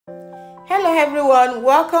Hello everyone,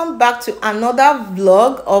 welcome back to another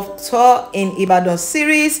vlog of Tour in Ibadan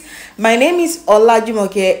series. My name is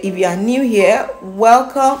Olajumoke. If you are new here,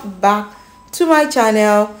 welcome back to my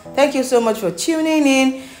channel. Thank you so much for tuning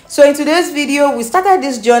in. So in today's video, we started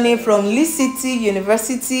this journey from Lee City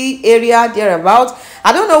University area thereabout.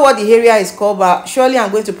 I don't know what the area is called, but surely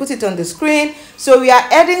I'm going to put it on the screen. So we are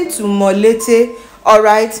heading to Molete. All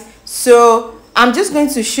right, so I'm just going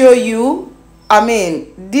to show you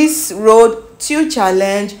this road to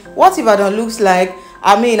challenge what Ibadan looks like.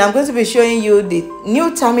 I'm going to be showing you the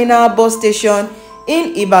new terminal bus station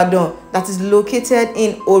in Ibadan that is located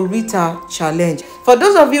in Orita Challenge. For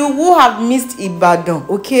those of you who have missed Ibadan,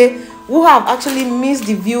 who have actually missed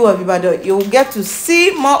the view of Ibadan, you will get to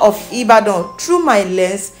see more of Ibadan through my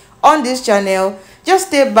lens on this channel. Just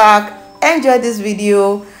stay back, enjoy this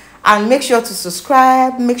video, and make sure to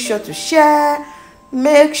subscribe, make sure to share,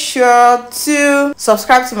 make sure to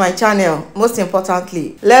subscribe to my channel. Most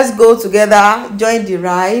importantly, let's go together, join the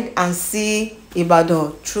ride, and see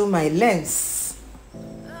Ibadan through my lens.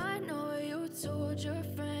 I know you told your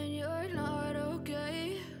friend you're not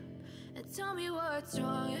okay, and tell me what's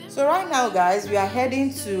wrong. So right now, guys, we are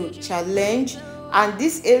heading to Challenge, and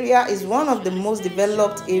this area is one of the most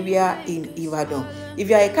developed area in Ibadan. If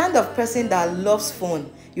you are a kind of person that loves fun,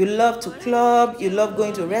 you love to club, you love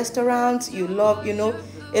going to restaurants, you love,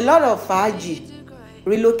 a lot of faji,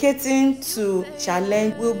 relocating to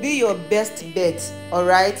Challenge will be your best bet. All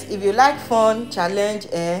right, if you like fun, Challenge,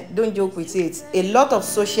 don't joke with it. A lot of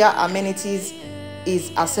social amenities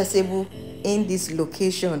is accessible in this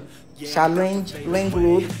location. Challenge Ring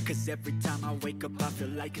Road. Cause every time I wake up I feel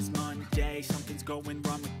like it's Monday. Something's going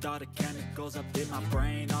wrong with all the chemicals up in my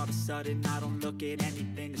brain. All of a sudden I don't look at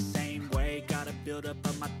anything the same way. Gotta build up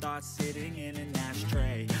of my thoughts sitting in an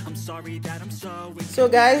ashtray. I'm sorry that I'm so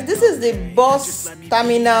guys, this is the bus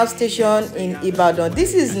terminal station in Ibadan.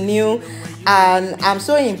 This is new and I'm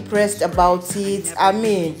so impressed about it.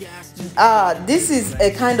 This is a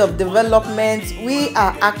kind of development we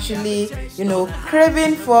are actually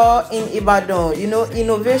craving for in Ibadan,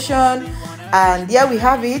 innovation. And here we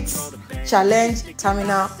have it, Challenge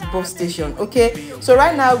Terminal Bus Station. So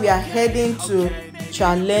right now we are heading to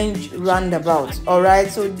Challenge Roundabout. All right,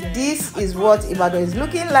 so this is what Ibadan is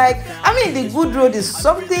looking like. The good road is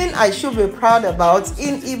something I should be proud about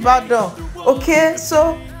in Ibadan.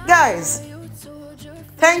 So guys,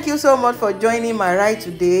 thank you so much for joining my ride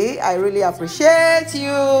today. I really appreciate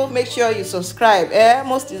you. Make sure you subscribe.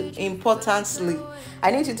 Most importantly,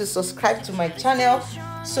 I need you to subscribe to my channel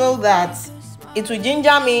so that it will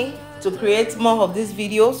ginger me to create more of this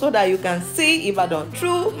video so that you can see Ibadan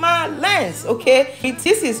through my lens.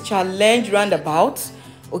 This is Challenge Roundabout.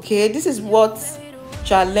 This is what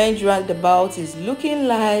Challenge Roundabout is looking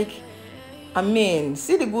like.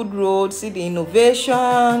 See the good road, see the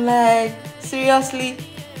innovation. Like, seriously,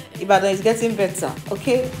 Ibadan is getting better.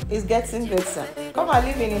 It's getting better. Come and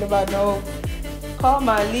live in Ibadan. Come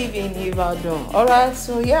and live in Ibadan. All right,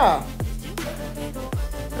 so yeah,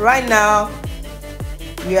 right now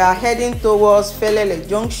we are heading towards Felele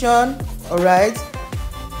Junction. All right,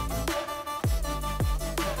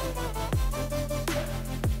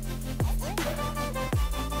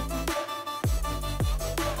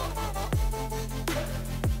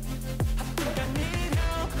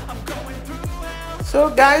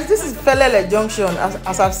 so guys, this is Felele Junction,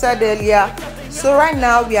 as I've said earlier. So right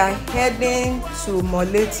now we are heading to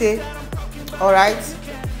Molete. All right,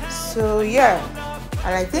 so yeah,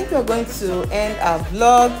 and I think we're going to end our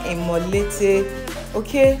vlog in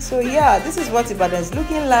Molete. So yeah, this is what Ibadan is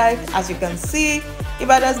looking like. As you can see,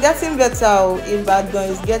 Ibadan is getting better. Ibadan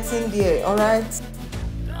is getting there. All right.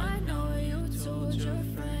 I know you told your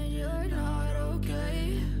friend you're not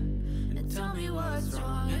okay, and tell me what's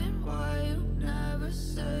wrong and why you never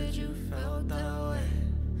said you felt that way.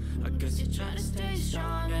 I guess you're trying to stay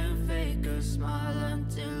strong and fake a smile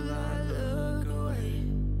until I look away.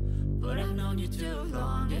 But I've known you too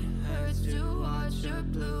long, it hurts to watch your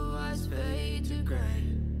blue eyes fade to gray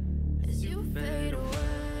as you fade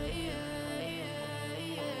away.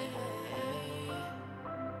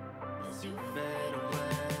 As you fade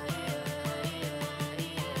away.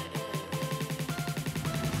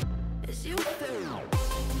 As you fade away.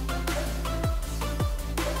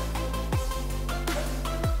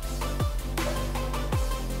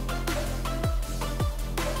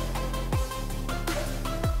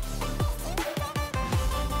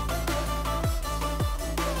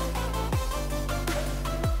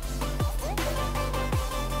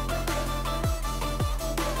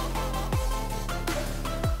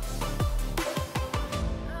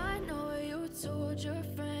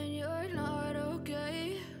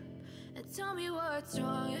 tell me what's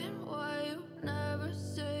wrong and why you never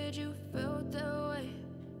said you felt that way.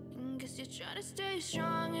 And guess you're trying to stay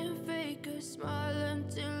strong and fake a smile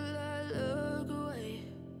until I look away.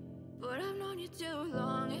 But I've known you too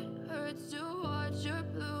long, it hurts to watch your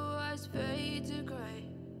blue eyes fade to gray.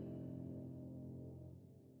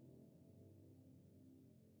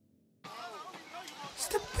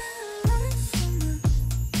 Step in light for me.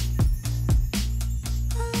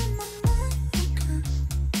 I let my mind okay.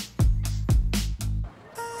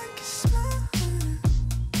 I like your smile, honey.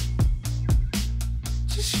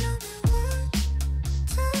 Just show me what,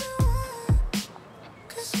 tell me what.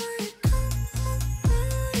 'Cause when you come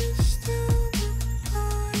around, you still my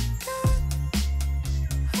all you got.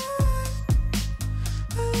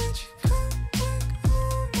 I let you come back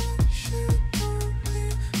home and shit don't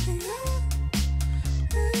leave me out.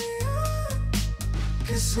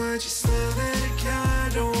 'Cause what you say